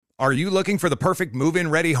Are you looking for the perfect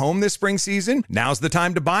move-in ready home this spring season? Now's the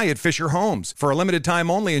time to buy at Fisher Homes. For a limited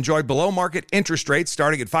time only, enjoy below-market interest rates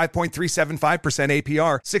starting at 5.375%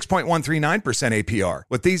 APR, 6.139% APR.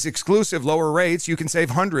 With these exclusive lower rates, you can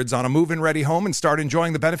save hundreds on a move-in ready home and start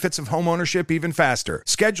enjoying the benefits of homeownership even faster.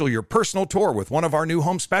 Schedule your personal tour with one of our new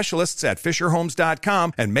home specialists at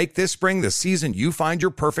FisherHomes.com and make this spring the season you find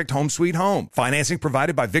your perfect home sweet home. Financing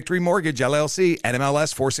provided by Victory Mortgage, LLC,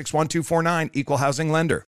 NMLS 461249, Equal Housing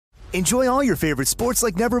Lender. Enjoy all your favorite sports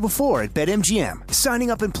like never before at BetMGM. Signing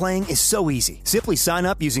up and playing is so easy. Simply sign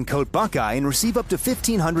up using code Buckeye and receive up to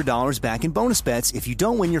 $1,500 back in bonus bets if you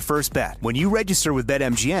don't win your first bet. When you register with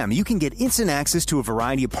BetMGM, you can get instant access to a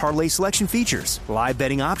variety of parlay selection features, live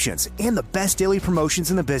betting options, and the best daily promotions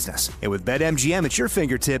in the business. And with BetMGM at your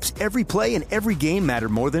fingertips, every play and every game matter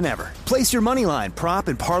more than ever. Place your moneyline, prop,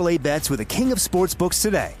 and parlay bets with the king of sportsbooks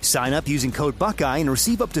today. Sign up using code Buckeye and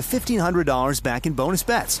receive up to $1,500 back in bonus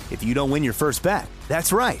bets if you don't win your first bet.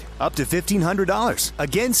 That's right, up to $1,500.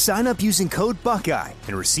 Again, sign up using code Buckeye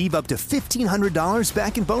and receive up to $1,500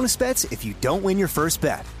 back in bonus bets if you don't win your first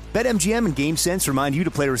bet. BetMGM and GameSense remind you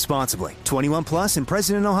to play responsibly. 21 plus and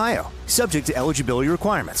present in Ohio. Subject to eligibility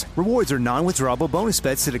requirements. Rewards are non-withdrawable bonus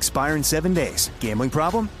bets that expire in 7 days. Gambling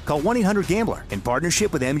problem? Call 1-800-GAMBLER in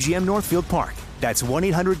partnership with MGM Northfield Park. That's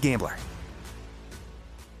 1-800-GAMBLER.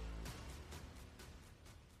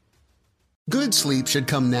 Good sleep should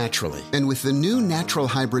come naturally, and with the new Natural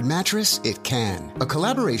Hybrid mattress, it can. A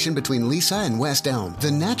collaboration between Lisa and West Elm,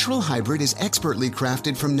 the Natural Hybrid is expertly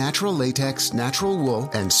crafted from natural latex, natural wool,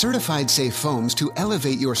 and certified safe foams to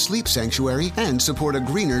elevate your sleep sanctuary and support a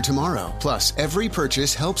greener tomorrow. Plus, every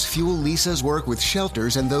purchase helps fuel Lisa's work with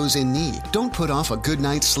shelters and those in need. Don't put off a good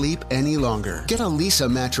night's sleep any longer. Get a Lisa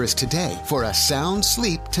mattress today for a sound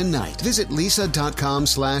sleep tonight. Visit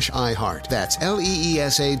lisa.com/iHeart. That's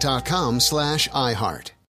LEESA.com/iHeart.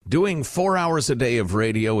 Doing 4 hours a day of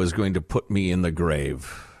radio is going to put me in the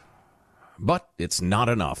grave. But it's not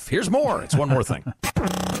enough. Here's more. It's one more thing.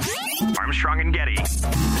 Armstrong and Getty.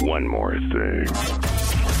 One more thing.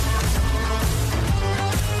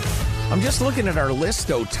 I'm just looking at our list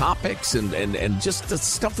of topics and just the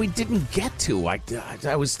stuff we didn't get to.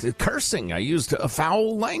 I was cursing. I used a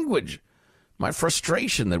foul language. My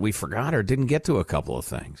frustration that we forgot or didn't get to a couple of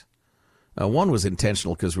things. One was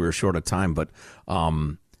intentional because we were short of time, but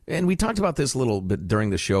and we talked about this a little bit during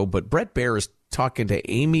the show, but Brett Baer is talking to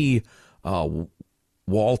Amy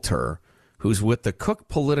Walter, who's with the Cook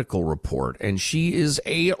Political Report, and she is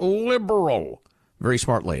a liberal. Very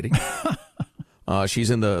smart lady. She's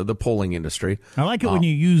in the polling industry. I like it when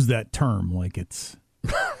you use that term like it's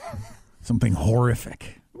something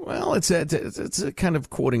horrific. Well, it's a kind of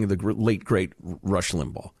quoting the late, great Rush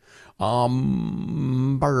Limbaugh.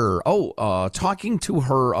 Talking to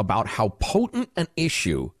her about how potent an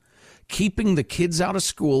issue keeping the kids out of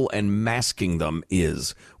school and masking them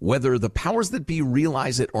is, whether the powers that be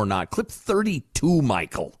realize it or not. Clip 32,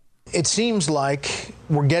 Michael. It seems like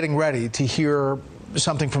we're getting ready to hear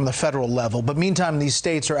something from the federal level, but meantime, these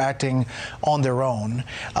states are acting on their own.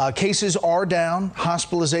 Cases are down,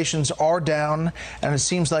 hospitalizations are down, and it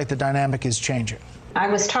seems like the dynamic is changing. I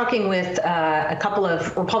was talking with a couple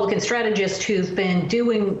of Republican strategists who've been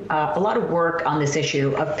doing a lot of work on this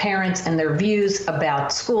issue of parents and their views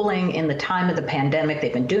about schooling in the time of the pandemic.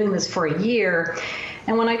 They've been doing this for a year.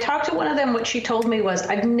 And when I talked to one of them, what she told me was,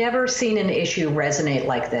 I've never seen an issue resonate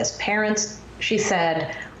like this. Parents, she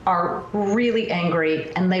said, are really angry,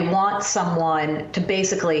 and they want someone to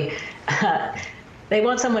basically they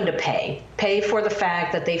want someone to pay for the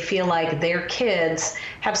fact that they feel like their kids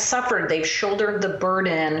have suffered. They've shouldered the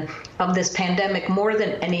burden of this pandemic more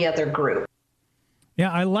than any other group. Yeah,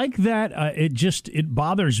 I like that. It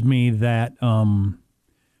bothers me that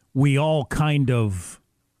we all kind of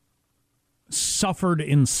suffered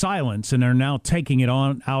in silence and are now taking it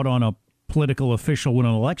out on a political official when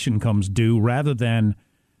an election comes due, rather than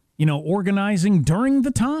organizing during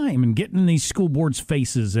the time and getting in these school boards'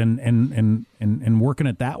 faces and working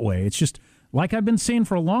it that way. It's just, like I've been saying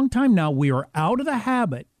for a long time now, we are out of the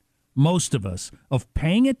habit, most of us, of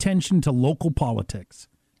paying attention to local politics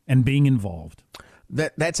and being involved.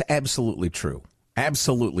 That's absolutely true.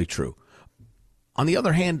 Absolutely true. On the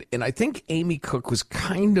other hand, and I think Amy Cook was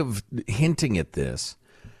kind of hinting at this,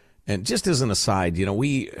 and just as an aside,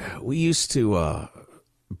 we used to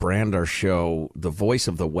brand our show the Voice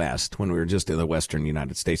of the West when we were just in the Western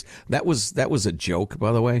United States. That was a joke,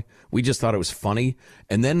 by the way. We just thought it was funny.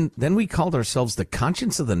 And then we called ourselves the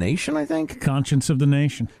Conscience of the Nation, I think. Conscience of the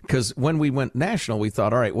Nation. Because when we went national, we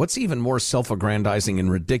thought, all right, what's even more self-aggrandizing and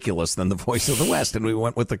ridiculous than the Voice of the West? And we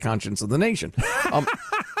went with the Conscience of the Nation.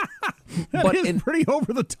 That is pretty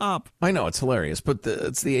over the top. I know, it's hilarious, but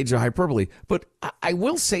it's the age of hyperbole. But I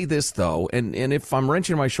will say this, though, and if I'm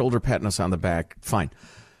wrenching my shoulder, patting us on the back, fine.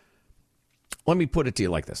 Let me put it to you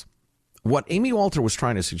like this. What Amy Walter was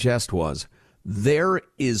trying to suggest was there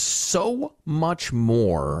is so much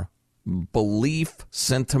more belief,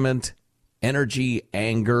 sentiment, energy,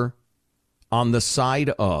 anger on the side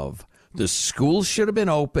of the schools should have been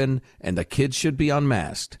open and the kids should be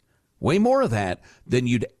unmasked. Way more of that than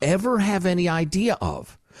you'd ever have any idea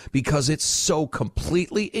of, because it's so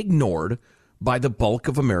completely ignored by the bulk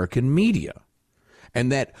of American media.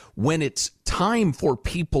 And that when it's time for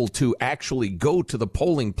people to actually go to the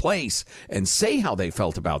polling place and say how they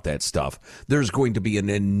felt about that stuff, there's going to be an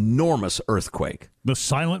enormous earthquake. The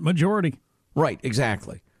silent majority. Right,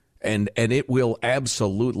 exactly. And it will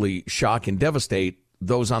absolutely shock and devastate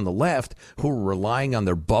those on the left who are relying on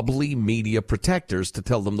their bubbly media protectors to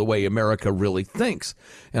tell them the way America really thinks.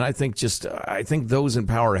 And I think those in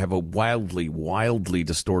power have a wildly, wildly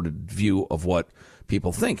distorted view of what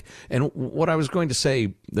people think. And what I was going to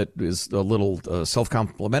say that is a little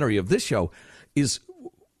self-complimentary of this show is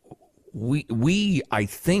we I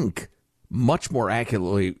think, much more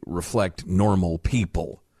accurately reflect normal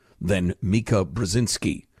people than Mika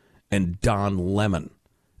Brzezinski and Don Lemon.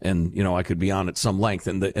 And, you know, I could be on at some length.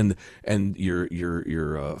 And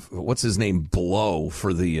your what's his name, Blow,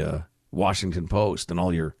 for the Washington Post, and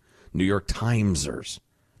all your New York Timesers.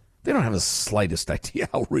 They don't have the slightest idea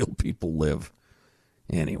how real people live.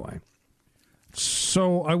 Anyway.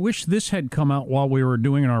 So I wish this had come out while we were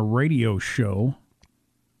doing our radio show.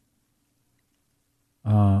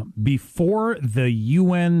 Before the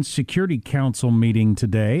UN Security Council meeting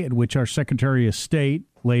today, at which our Secretary of State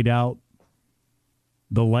laid out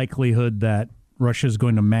the likelihood that Russia is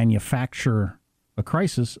going to manufacture a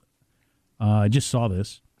crisis. I just saw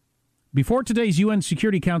this. Before today's UN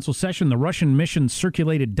Security Council session, the Russian mission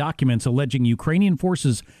circulated documents alleging Ukrainian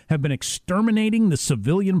forces have been exterminating the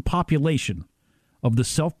civilian population of the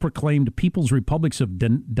self-proclaimed People's Republics of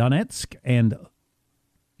Donetsk and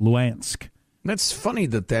Luhansk. That's funny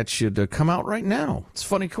that should come out right now. It's a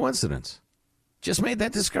funny coincidence. Just made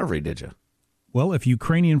that discovery, did you? Well, if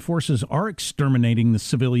Ukrainian forces are exterminating the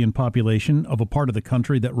civilian population of a part of the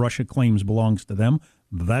country that Russia claims belongs to them,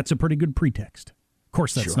 that's a pretty good pretext. Of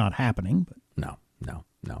course, that's not happening. But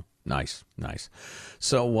No. Nice.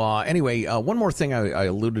 So anyway, one more thing. I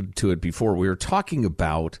alluded to it before. We were talking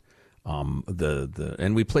about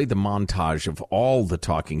and we played the montage of all the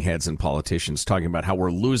talking heads and politicians talking about how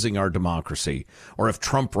we're losing our democracy, or if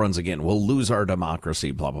Trump runs again, we'll lose our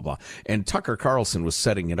democracy, blah, blah, blah. And Tucker Carlson was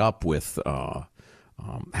setting it up with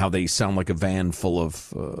how they sound like a van full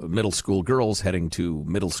of middle school girls heading to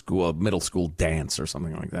middle school dance or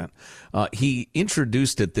something like that. He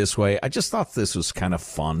introduced it this way. I just thought this was kind of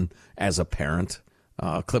fun as a parent.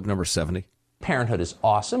 Clip number 70. Parenthood is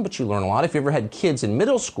awesome, but you learn a lot. If you ever had kids in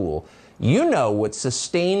middle school, you know what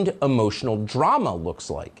sustained emotional drama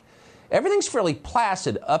looks like. Everything's fairly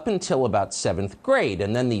placid up until about 7th grade,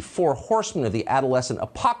 and then the 4 horsemen of the adolescent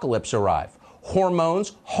apocalypse arrive.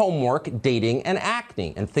 Hormones, homework, dating, and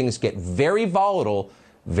acne, and things get very volatile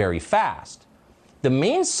very fast. The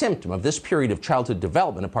main symptom of this period of childhood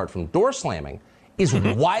development, apart from door slamming, is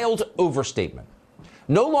wild overstatement.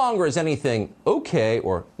 No longer is anything okay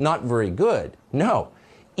or not very good. No.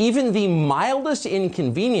 Even the mildest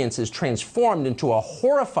inconvenience is transformed into a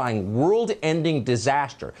horrifying world-ending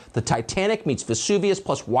disaster. The Titanic meets Vesuvius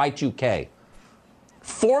plus Y2K.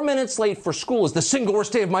 4 minutes late for school is the single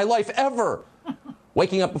worst day of my life ever.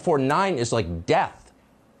 Waking up before 9 is like death.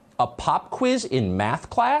 A pop quiz in math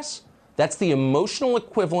class? That's the emotional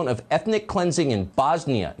equivalent of ethnic cleansing in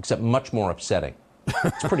Bosnia, except much more upsetting.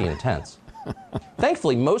 It's pretty intense.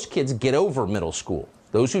 Thankfully, most kids get over middle school.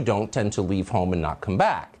 Those who don't tend to leave home and not come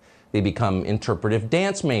back. They become interpretive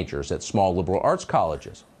dance majors at small liberal arts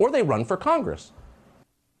colleges, or they run for Congress.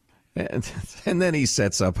 And then he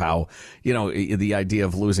sets up how, you know, the idea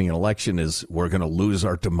of losing an election is we're going to lose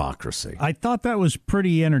our democracy. I thought that was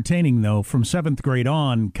pretty entertaining, though. From 7th grade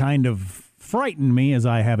on, kind of frightened me as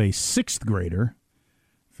I have a 6th grader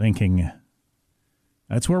thinking,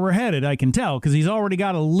 that's where we're headed, I can tell, because he's already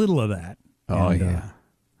got a little of that.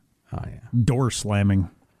 Door slamming.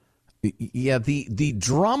 Yeah, the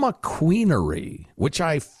drama queenery, which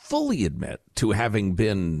I fully admit to having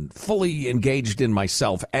been fully engaged in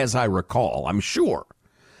myself, as I recall, I'm sure.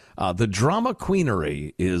 The drama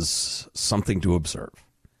queenery is something to observe.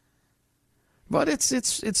 But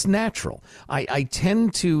it's natural. I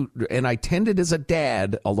tended as a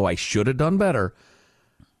dad, although I should have done better,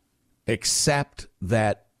 accept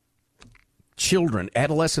that children,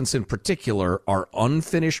 adolescents in particular, are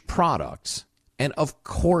unfinished products. And of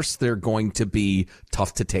course, they're going to be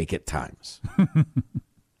tough to take at times.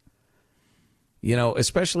 You know,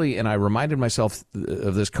 especially, and I reminded myself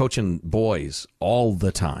of this coaching boys all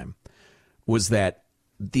the time, was that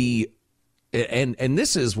and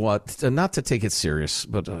this is what, not to take it serious,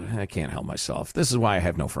 but I can't help myself. This is why I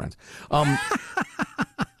have no friends.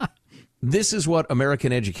 This is what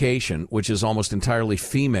American education, which is almost entirely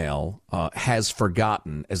female, has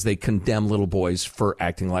forgotten as they condemn little boys for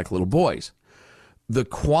acting like little boys. The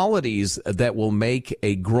qualities that will make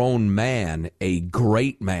a grown man a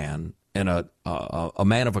great man and a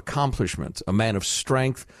man of accomplishment, a man of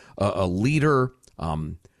strength, a leader,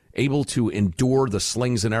 able to endure the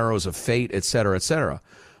slings and arrows of fate, et cetera,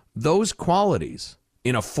 those qualities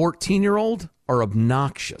in a 14-year-old are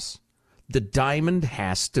obnoxious. The diamond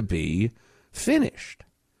has to be finished,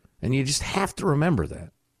 and you just have to remember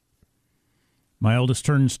that. My oldest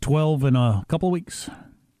turns 12 in a couple of weeks,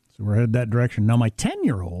 so we're headed that direction. Now, my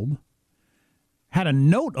 10-year-old had a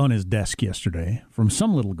note on his desk yesterday from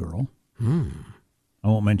some little girl. I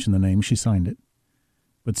won't mention the name. She signed it.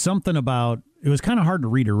 But something about, it was kind of hard to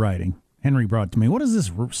read her writing. Henry brought it to me. What does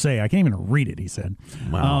this say? I can't even read it, he said.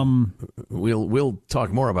 Wow. We'll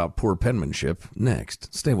talk more about poor penmanship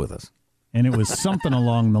next. Stay with us. And it was something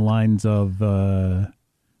along the lines of, I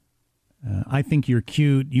think you're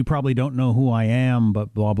cute. You probably don't know who I am,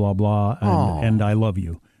 but blah, blah, blah. And I love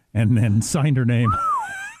you. And then signed her name.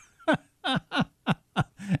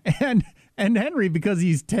 And Henry, because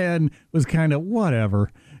he's 10, was kind of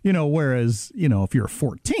whatever. You know, whereas, you know, if you're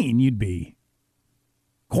 14, you'd be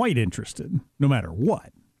quite interested, no matter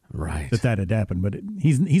what. Right. That had happened. But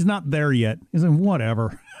he's not there yet. He's in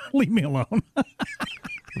whatever. Leave me alone.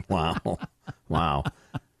 Wow.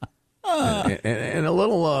 And a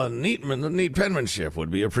little neat penmanship would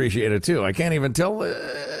be appreciated, too. I can't even tell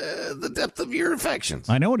the depth of your affections.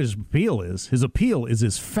 I know what his appeal is. His appeal is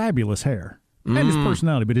his fabulous hair. And his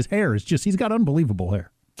personality, but his hair is just, he's got unbelievable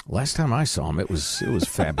hair. Last time I saw him, it was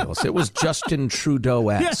fabulous. It was Justin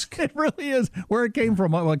Trudeau-esque. Yes, it really is. Where it came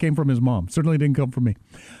from, well, it came from his mom. Certainly didn't come from me.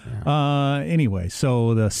 Yeah. Anyway,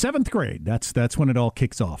 so the 7th grade, that's when it all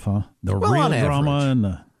kicks off, huh? The real drama and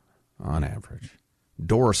the... On average.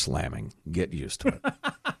 Door slamming. Get used to it.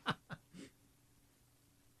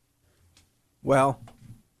 Well,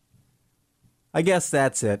 I guess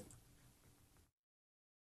that's it.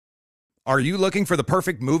 Are you looking for the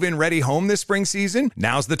perfect move-in ready home this spring season?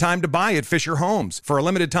 Now's the time to buy at Fisher Homes. For a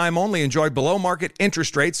limited time only, enjoy below-market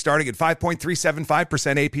interest rates starting at 5.375%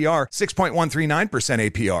 APR,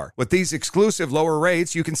 6.139% APR. With these exclusive lower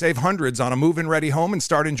rates, you can save hundreds on a move-in ready home and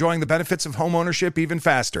start enjoying the benefits of home ownership even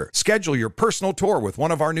faster. Schedule your personal tour with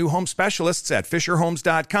one of our new home specialists at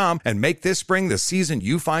FisherHomes.com and make this spring the season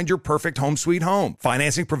you find your perfect home sweet home.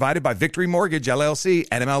 Financing provided by Victory Mortgage, LLC,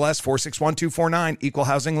 NMLS 461249, Equal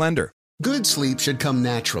Housing Lender. Good sleep should come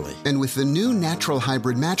naturally, and with the new Natural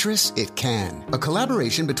Hybrid mattress, it can. A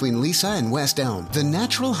collaboration between Lisa and West Elm, the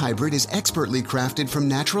Natural Hybrid is expertly crafted from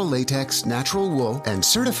natural latex, natural wool, and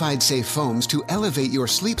certified safe foams to elevate your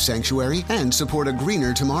sleep sanctuary and support a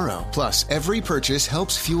greener tomorrow. Plus, every purchase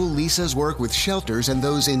helps fuel Lisa's work with shelters and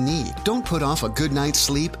those in need. Don't put off a good night's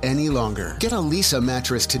sleep any longer. Get a Lisa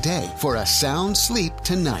mattress today for a sound sleep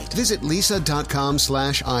tonight. Visit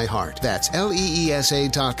lisa.com/iHeart. That's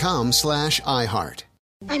LEESA.com/iHeart.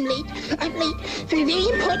 I'm late for a very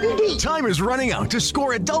important date. Time is running out to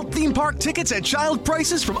score adult theme park tickets at child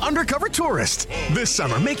prices from Undercover Tourist. This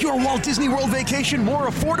summer, make your Walt Disney World vacation more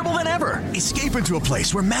affordable than ever. Escape into a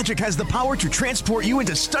place where magic has the power to transport you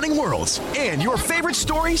into stunning worlds and your favorite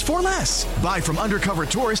stories for less. Buy from Undercover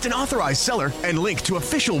Tourist, an authorized seller, and link to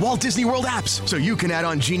official Walt Disney World apps so you can add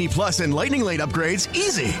on Genie Plus and Lightning Lane upgrades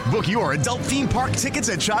easy. Book your adult theme park tickets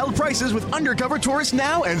at child prices with Undercover Tourist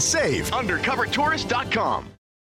now and save. UndercoverTourist.com.